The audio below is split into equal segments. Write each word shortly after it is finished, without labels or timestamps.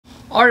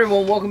Alright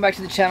everyone, welcome back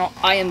to the channel.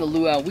 I am the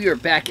Luau. We are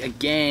back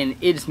again.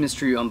 It is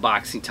mystery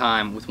unboxing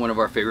time with one of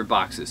our favorite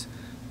boxes,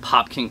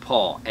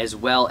 Popkingpaul, as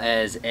well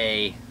as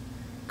a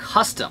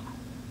custom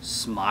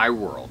Smeye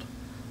World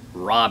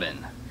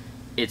Robin.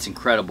 It's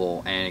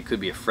incredible, and it could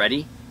be a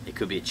Freddy, it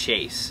could be a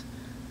Chase,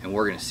 and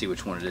we're going to see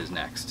which one it is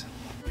next.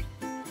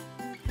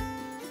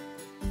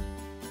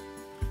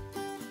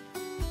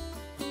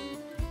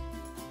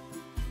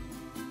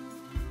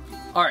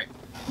 Alright,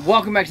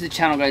 welcome back to the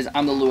channel, guys.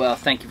 I'm the Luau.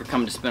 Thank you for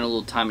coming to spend a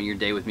little time of your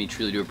day with me.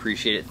 Truly do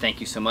appreciate it. Thank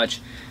you so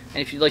much.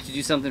 And if you'd like to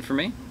do something for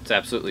me, it's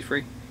absolutely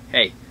free.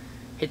 Hey,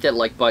 hit that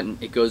like button.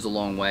 It goes a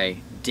long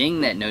way.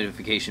 Ding that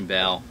notification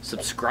bell.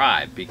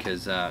 Subscribe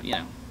because, you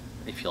know,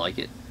 if you like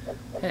it,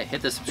 hey,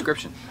 hit the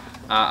subscription.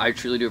 I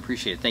truly do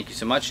appreciate it. Thank you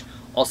so much.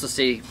 Also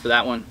say for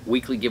that one,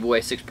 weekly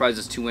giveaway, 6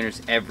 prizes, 2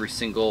 winners every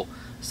single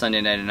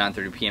Sunday night at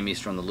 9:30 p.m.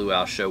 Eastern on the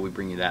Luau Show. We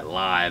bring you that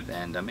live,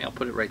 and I'll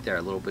put it right there,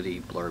 a little bitty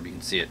blurb. You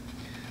can see it.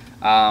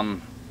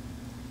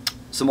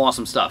 Some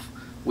awesome stuff.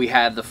 We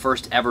have the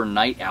first ever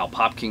Night Owl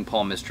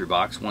Popkingpaul mystery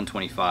box,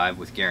 125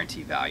 with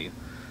guarantee value.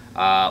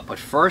 But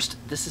first,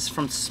 this is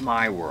from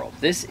Smeye World.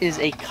 This is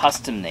a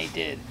custom they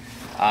did.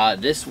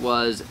 This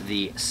was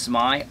the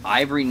Smeye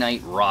Ivory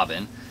Night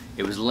Robin.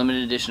 It was a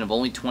limited edition of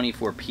only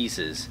 24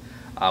 pieces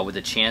with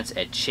a chance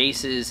at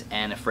chases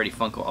and a Freddy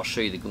Funko. I'll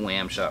show you the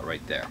glam shot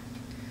right there.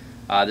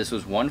 This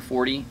was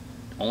 140.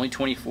 Only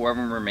 24 of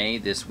them were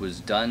made. This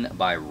was done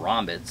by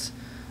Rombits.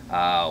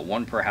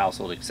 1 per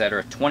household,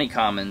 etc. 20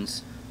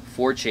 commons,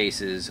 4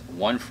 chases,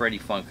 1 Freddy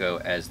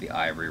Funko as the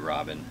Ivory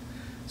Robin.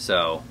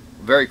 So,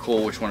 very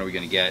cool. Which one are we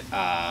going to get?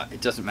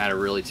 It doesn't matter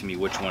really to me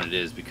which one it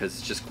is because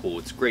it's just cool.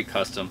 It's great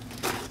custom.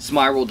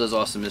 Smeye World does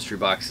awesome mystery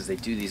boxes. They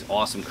do these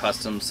awesome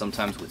customs,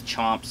 sometimes with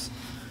chomps,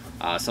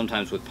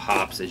 sometimes with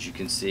pops. As you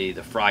can see,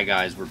 the Fry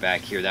Guys were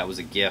back here. That was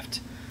a gift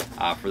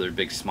for their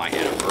big Smeye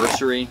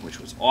anniversary, which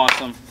was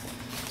awesome.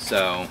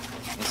 So,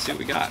 let's see what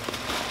we got.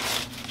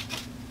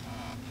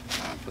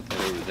 Put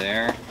that over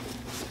there.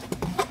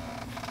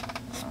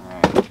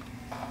 Alright.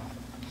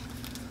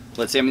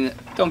 Let's see, I mean,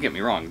 don't get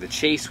me wrong, the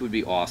Chase would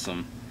be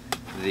awesome.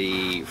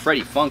 The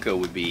Freddy Funko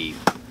would be,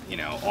 you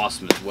know,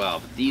 awesome as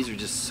well. But these are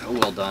just so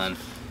well done.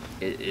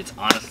 It's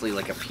honestly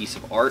like a piece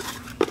of art.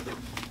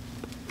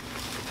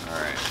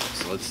 Alright,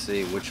 so let's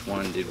see, which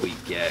one did we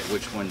get?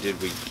 Which one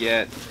did we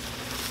get?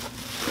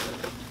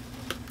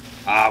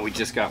 We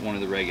just got one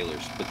of the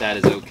regulars, but that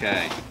is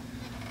okay.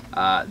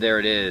 There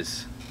it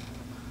is.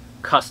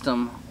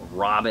 Custom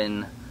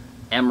Robin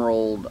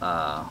Emerald,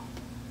 and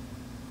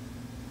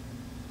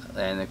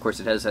of course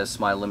it has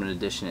Smeye limited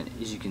edition. And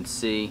as you can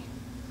see,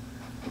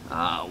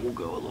 we'll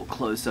go a little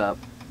close up.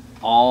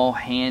 All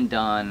hand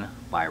done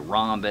by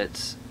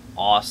Rombits.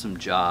 Awesome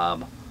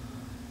job.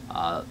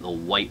 The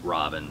white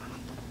Robin.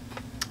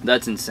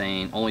 That's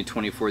insane. Only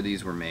 24 of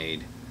these were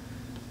made.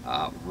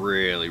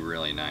 Really,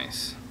 really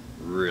nice.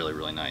 Really,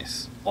 really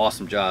nice.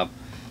 Awesome job.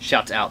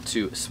 Shouts out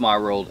to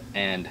Smeye World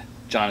and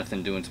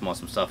Jonathan doing some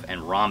awesome stuff,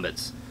 and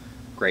Rombits.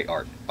 Great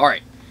art.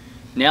 Alright,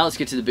 now let's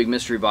get to the big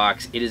mystery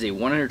box. It is a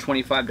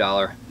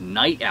 $125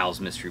 Night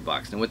Owls mystery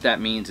box. And what that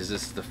means is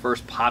this is the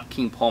first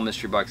Popkingpaul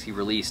mystery box he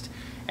released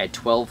at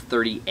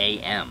 12:30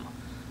 a.m.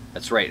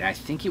 That's right, and I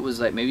think it was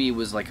like, maybe it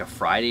was like a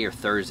Friday or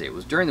Thursday. It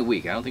was during the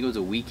week. I don't think it was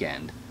a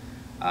weekend.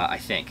 I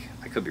think.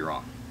 I could be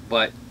wrong.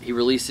 But he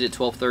released it at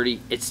 12:30.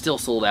 It's still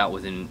sold out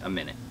within a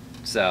minute.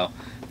 So,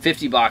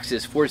 50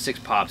 boxes, 4 to 6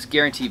 pops,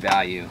 guarantee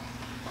value.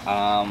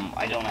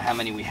 I don't know how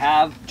many we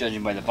have.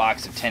 Judging by the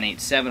box of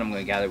 1087, I'm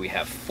going to gather we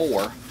have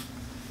 4.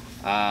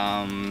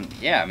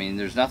 Yeah, I mean,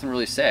 there's nothing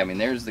really to say. I mean,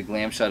 there's the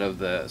glam shot of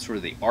the sort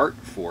of the art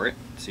for it,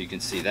 so you can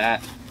see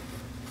that.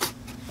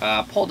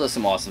 Paul does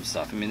some awesome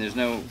stuff. I mean, there's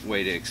no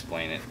way to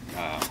explain it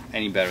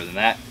any better than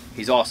that.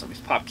 He's awesome.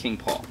 He's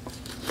Popkingpaul.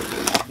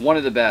 One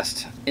of the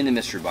best in the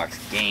mystery box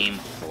game,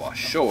 for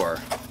sure.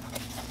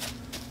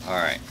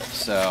 Alright,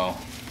 so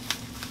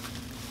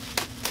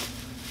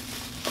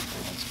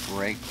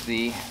break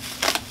the...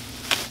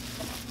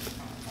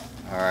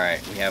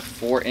 Alright, we have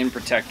 4 in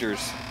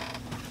protectors.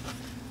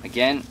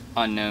 Again,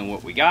 unknown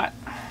what we got.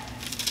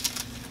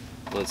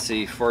 Let's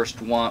see, first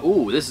one.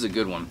 Ooh, this is a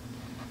good one.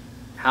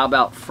 How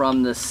about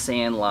from the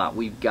Sandlot?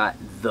 We've got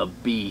the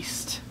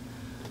Beast.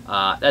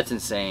 That's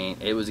insane.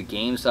 It was a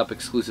GameStop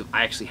exclusive.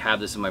 I actually have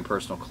this in my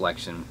personal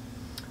collection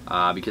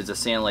because the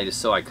Sandlot is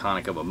so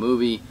iconic of a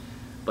movie.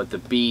 But the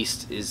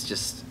Beast is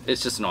just,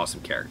 it's just an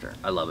awesome character.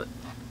 I love it.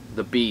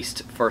 The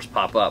Beast first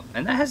pop up,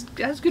 and that has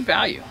good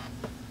value.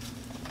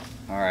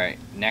 Alright,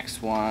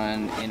 next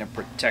one in a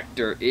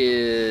protector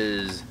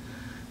is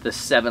the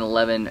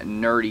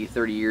 7-Eleven Nerdy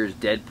 30 Years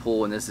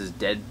Deadpool, and this is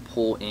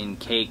Deadpool in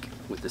cake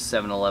with the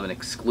 7-Eleven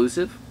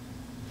exclusive,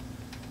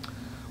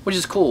 which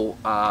is cool.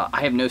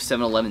 I have no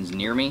 7-Elevens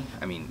near me.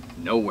 I mean,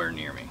 nowhere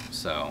near me.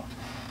 So,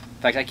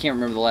 in fact, I can't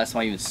remember the last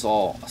time I even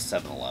saw a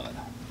 7-Eleven.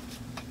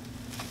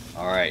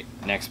 Alright,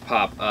 next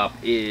pop up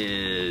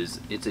is,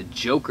 it's a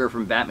Joker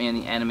from Batman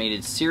the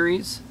Animated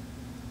Series.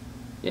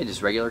 Yeah,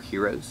 just regular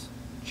heroes.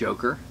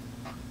 Joker.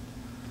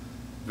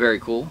 Very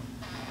cool.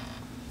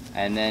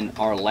 And then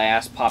our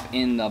last pop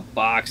in the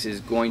box is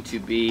going to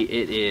be,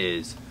 it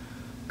is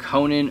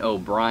Conan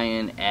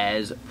O'Brien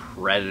as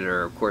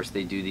Predator. Of course,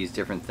 they do these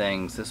different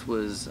things. This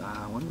was,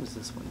 when was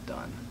this one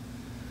done?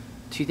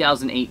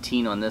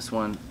 2018 on this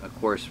one. Of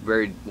course,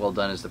 very well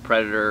done as the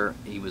Predator.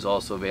 He was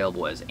also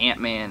available as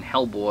Ant-Man,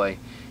 Hellboy,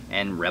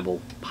 and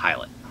Rebel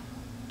Pilot.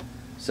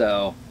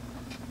 So,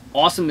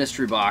 awesome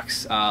mystery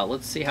box.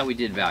 Let's see how we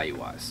did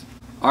value-wise.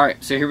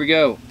 Alright, so here we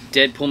go.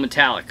 Deadpool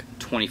Metallic,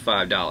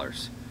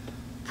 $25.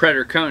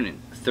 Predator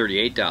Conan,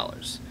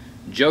 $38.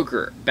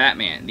 Joker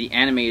Batman, the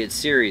animated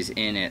series,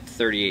 in at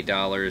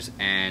 $38,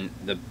 and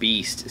the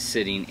Beast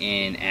sitting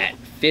in at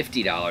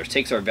 $50.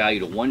 Takes our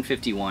value to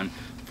 $151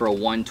 for a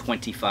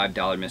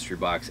 $125 mystery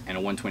box and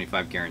a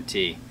 $125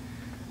 guarantee.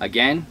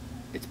 Again,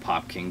 it's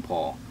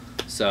Popkingpaul.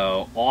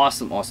 So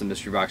awesome, awesome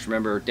mystery box.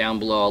 Remember, down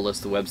below I'll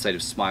list the website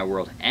of Smeye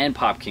World and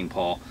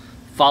Popkingpaul.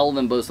 Follow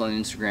them both on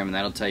Instagram, and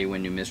that'll tell you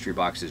when new mystery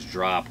boxes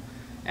drop.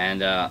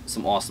 And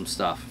some awesome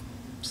stuff.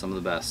 Some of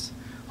the best.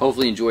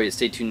 Hopefully you enjoy it.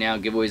 Stay tuned now.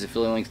 Giveaways,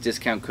 affiliate links,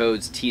 discount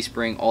codes,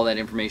 Teespring, all that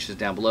information is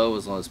down below,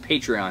 as well as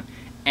Patreon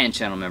and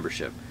channel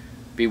membership.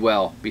 Be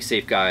well, be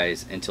safe,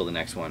 guys. Until the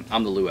next one,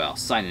 I'm the Luau,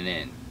 signing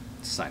in,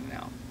 signing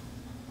out.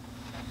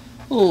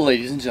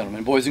 Ladies and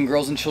gentlemen, boys and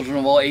girls and children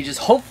of all ages,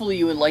 hopefully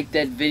you would like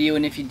that video,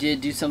 and if you did,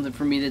 do something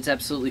for me that's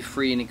absolutely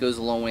free, and it goes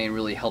a long way and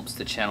really helps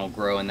the channel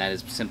grow, and that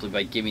is simply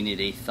by giving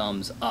it a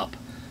thumbs up.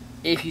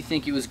 If you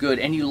think it was good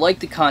and you like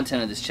the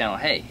content of this channel,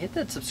 hey, hit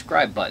that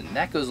subscribe button.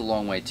 That goes a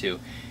long way too.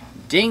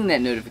 Ding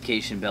that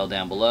notification bell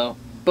down below.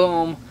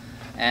 Boom.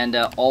 And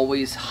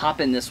always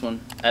hop in this one.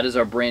 That is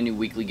our brand new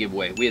weekly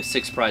giveaway. We have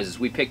 6 prizes.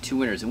 We pick 2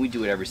 winners, and we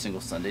do it every single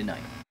Sunday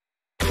night.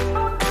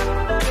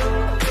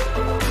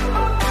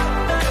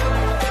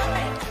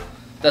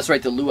 That's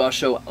right, the Luau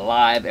Show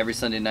live every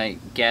Sunday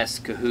night. Guests,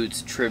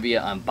 cahoots,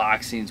 trivia,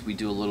 unboxings. We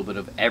do a little bit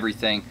of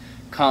everything.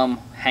 Come,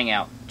 hang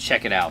out,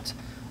 check it out.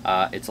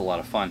 It's a lot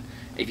of fun.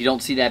 If you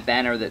don't see that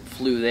banner that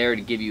flew there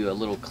to give you a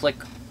little click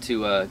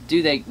to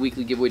do that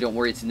weekly giveaway, don't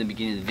worry, it's in the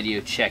beginning of the video.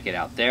 Check it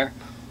out there.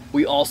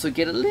 We also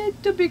get a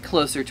little bit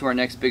closer to our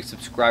next big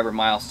subscriber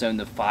milestone,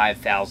 the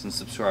 5,000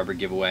 subscriber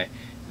giveaway.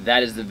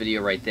 That is the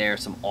video right there.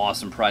 Some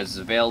awesome prizes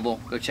available.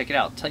 Go check it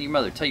out. Tell your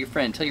mother, tell your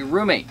friend, tell your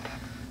roommate,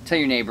 tell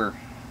your neighbor,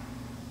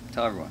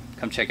 tell everyone.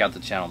 Come check out the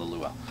channel, the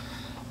Luau.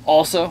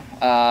 Also,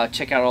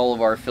 check out all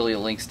of our affiliate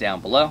links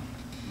down below.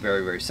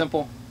 Very, very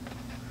simple.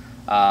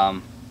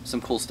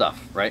 Some cool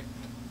stuff, right?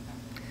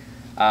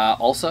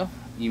 Also,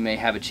 you may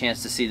have a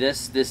chance to see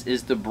this. This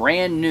is the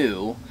brand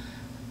new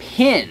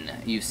pin.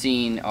 You've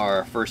seen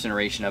our first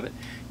iteration of it.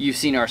 You've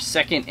seen our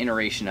second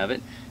iteration of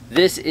it.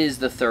 This is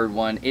the third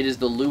one. It is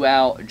the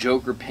Luau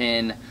Joker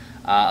pin,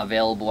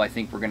 available. I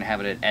think we're going to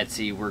have it at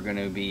Etsy. We're going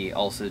to be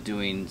also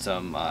doing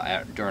some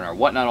during our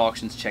Whatnot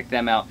auctions. Check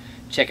them out.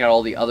 Check out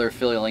all the other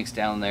affiliate links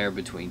down there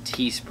between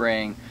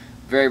Teespring.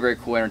 Very, very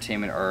cool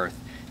Entertainment Earth.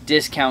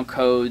 Discount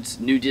codes.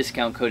 New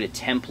discount code at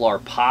Templar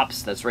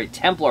Pops. That's right,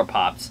 Templar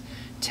Pops.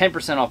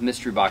 10% off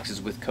mystery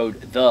boxes with code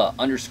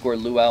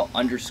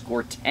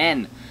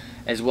the_Luau_10,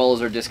 as well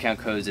as our discount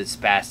codes at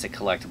Spastic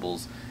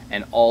Collectibles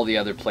and all the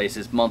other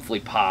places. Monthly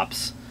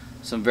pops.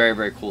 Some very,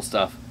 very cool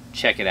stuff.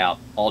 Check it out.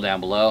 All down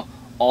below.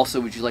 Also,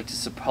 would you like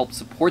to help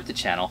support the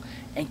channel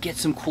and get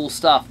some cool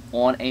stuff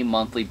on a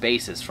monthly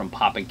basis, from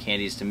popping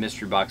candies to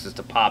mystery boxes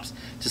to pops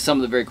to some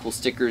of the very cool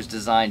stickers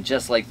designed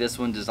just like this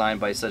one, designed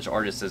by such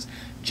artists as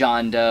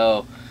John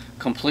Doe,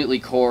 Completely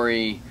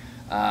Corey,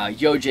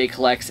 Yo J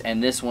Collects,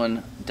 and this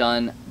one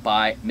done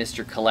by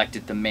Mr.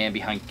 Collected, the man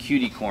behind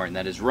Cutie Corn.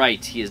 That is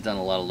right, he has done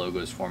a lot of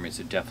logos for me,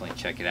 so definitely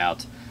check it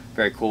out.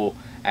 Very cool.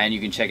 And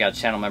you can check out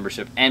channel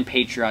membership and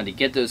Patreon to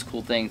get those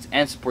cool things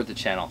and support the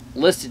channel,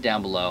 listed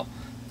down below.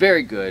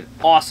 Very good,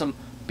 awesome.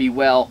 Be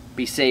well,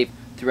 be safe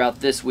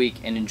throughout this week,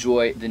 and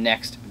enjoy the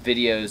next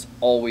videos.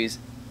 Always,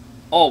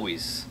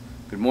 always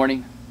good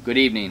morning, good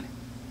evening,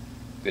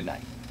 good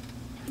night.